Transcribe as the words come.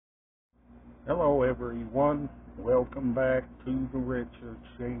Hello everyone, welcome back to the Richard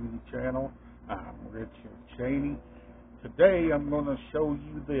Cheney channel. I'm Richard Cheney. Today I'm going to show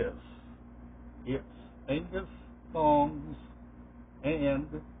you this. It's Angus, Thong'S, and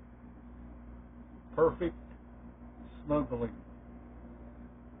Perfect Snogging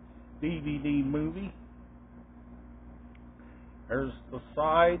DVD movie. There's the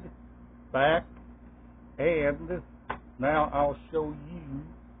side, back, and now I'll show you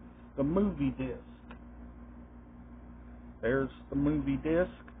the movie disc. There's the movie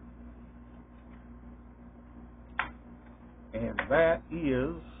disc, and that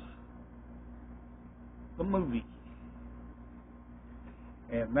is the movie.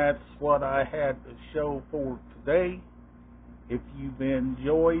 And that's what I had to show for today. If you've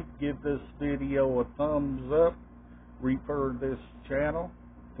enjoyed, give this video a thumbs up. Refer this channel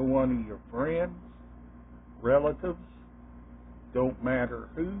to one of your friends, relatives, don't matter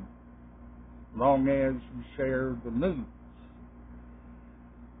who, long as you share the news.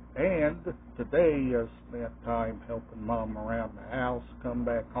 And today I spent time helping Mom around the house, come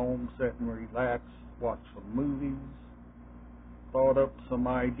back home, sit and relax, watch some movies, thought up some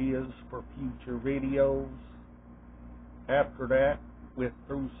ideas for future videos. After that, went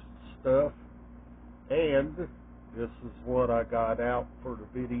through some stuff, and this is what I got out for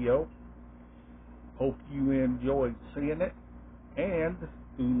the video. Hope you enjoyed seeing it, and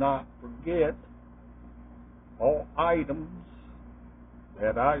do not forget, all items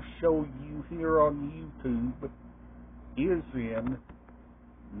that I show you here on YouTube is in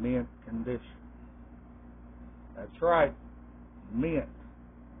mint condition. That's right, mint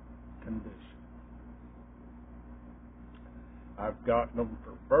condition. I've gotten them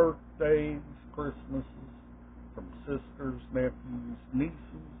for birthdays, Christmases, from sisters, nephews, nieces,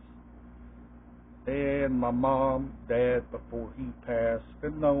 and my mom, dad before he passed,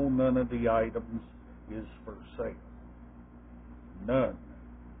 and no, none of the items is for sale. None.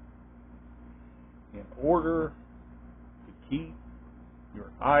 In order to keep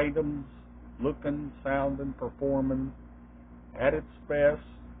your items looking, sounding, performing at its best,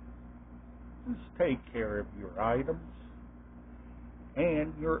 just take care of your items,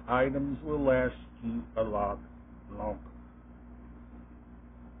 and your items will last you a lot longer.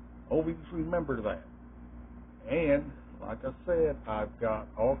 Always remember that. And like I said, I've got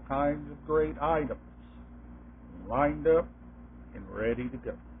all kinds of great items lined up and ready to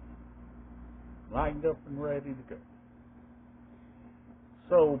go. Lined up and ready to go.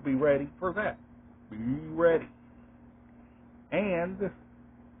 So be ready for that. Be ready. And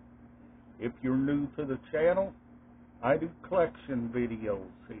if you're new to the channel, I do collection videos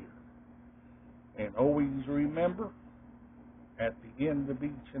here. And always remember, at the end of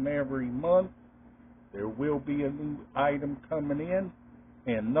each and every month, there will be a new item coming in.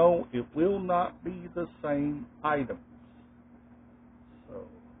 And no, it will not be the same items. So,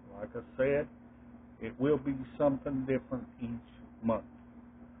 like I said, it will be something different each month.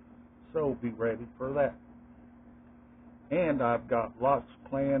 So be ready for that. And I've got lots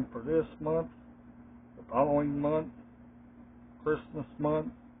planned for this month, the following month, Christmas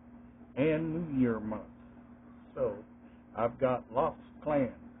month, and New Year month. So I've got lots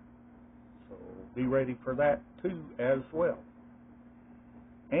planned. So be ready for that too as well.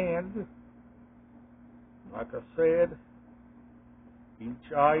 And like I said,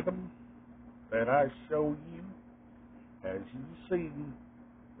 each item that I show you, as you see,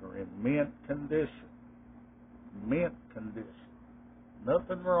 are in mint condition. Mint condition.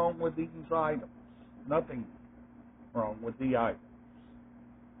 Nothing wrong with these items. Nothing wrong with the items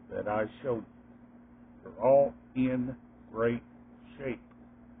that I show you. They're all in great shape.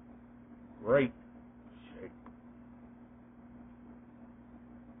 Great shape.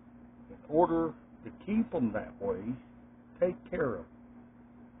 In order to keep them that way, take care of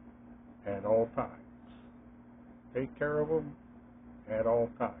them at all times. Take care of them at all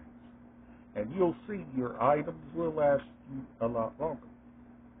times. And you'll see your items will last you a lot longer.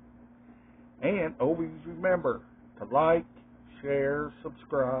 And always remember to like, share,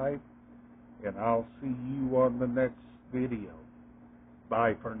 subscribe, and I'll see you on the next video.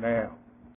 Bye for now.